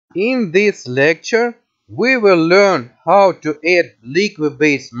In this lecture, we will learn how to add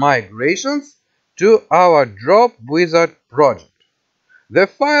Liquibase migrations to our Dropwizard project. The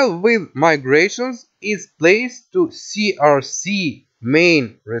file with migrations is placed to CRC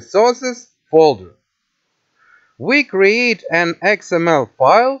main resources folder. We create an XML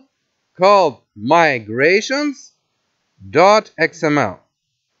file called migrations.xml.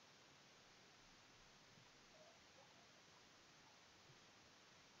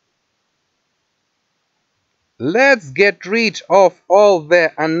 Let's get rid of all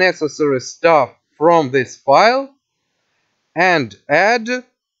the unnecessary stuff from this file and add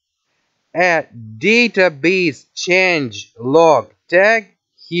a database change log tag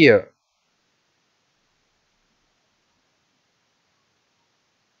here.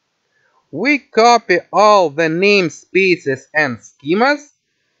 We copy all the namespaces and schemas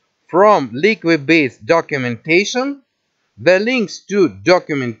from Liquibase documentation. The links to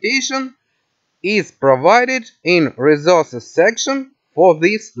documentation is provided in resources section for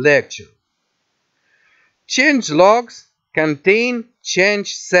this lecture. Change logs contain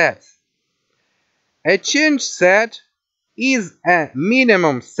change sets. A change set is a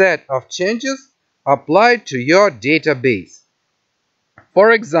minimum set of changes applied to your database.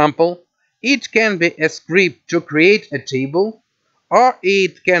 For example, it can be a script to create a table, or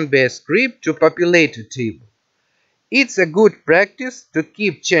it can be a script to populate a table. It's a good practice to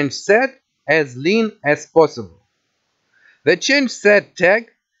keep change set as lean as possible. The change set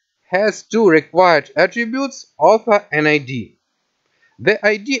tag has two required attributes, author and ID. The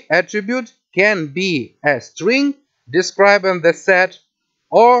ID attribute can be a string describing the set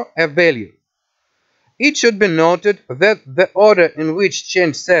or a value. It should be noted that the order in which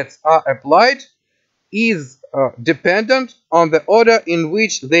change sets are applied is dependent on the order in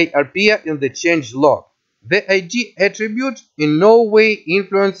which they appear in the change log. The ID attribute in no way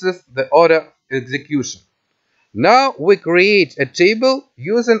influences the order of execution. Now we create a table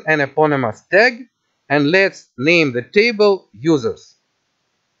using an eponymous tag, and let's name the table users.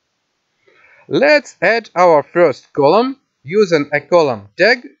 Let's add our first column using a column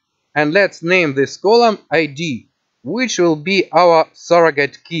tag, and let's name this column ID, which will be our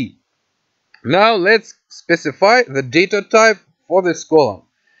surrogate key. Now let's specify the data type for this column,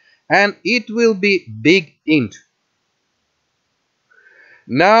 and it will be big int.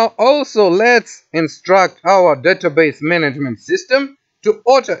 Now also let's instruct our database management system to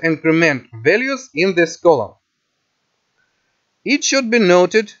auto-increment values in this column. It should be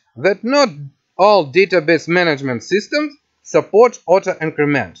noted that not all database management systems support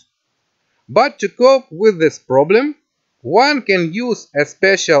auto-increment. But to cope with this problem, one can use a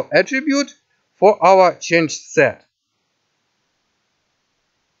special attribute for our change set.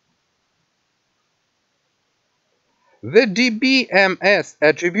 The dbms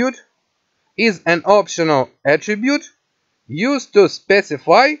attribute is an optional attribute used to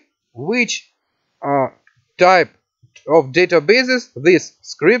specify which type of databases this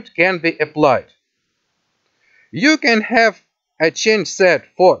script can be applied. You can have a change set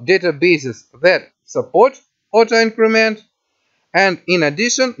for databases that support auto-increment, and in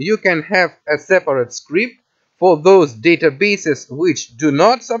addition you can have a separate script for those databases which do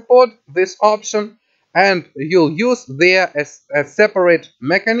not support this option, and you'll use there a separate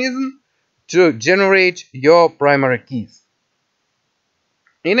mechanism to generate your primary keys.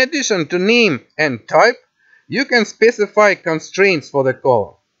 In addition to name and type, you can specify constraints for the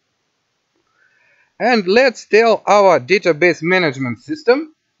column. And let's tell our database management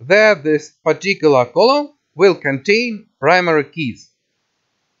system that this particular column will contain primary keys.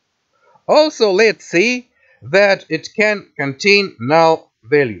 Also, let's say that it can contain null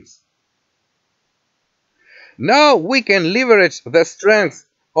values. Now we can leverage the strength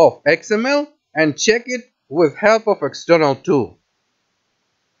of XML and check it with help of external tool.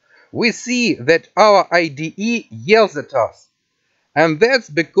 We see that our IDE yells at us, and that's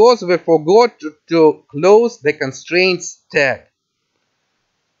because we forgot to close the constraints tag.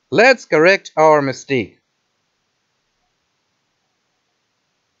 Let's correct our mistake.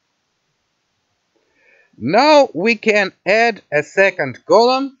 Now we can add a second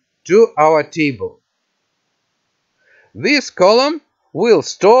column to our table. This column will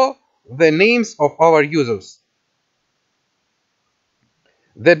store the names of our users.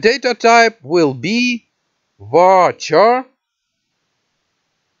 The data type will be varchar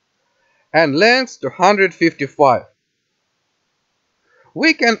and length to 155.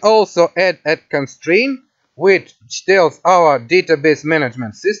 We can also add a constraint which tells our database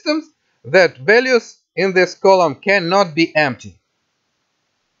management systems that values in this column cannot be empty.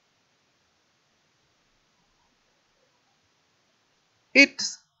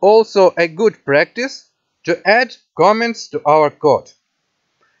 It's also a good practice to add comments to our code.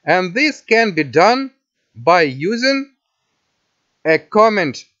 And this can be done by using a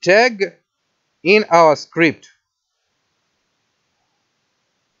comment tag in our script.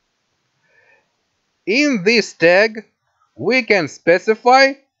 In this tag, we can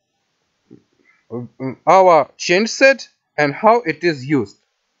specify our change set and how it is used.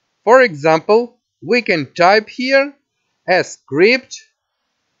 For example, we can type here a script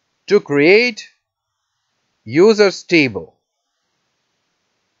to create users table.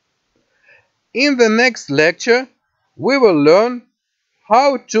 In the next lecture, we will learn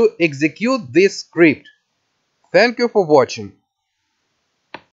how to execute this script. Thank you for watching.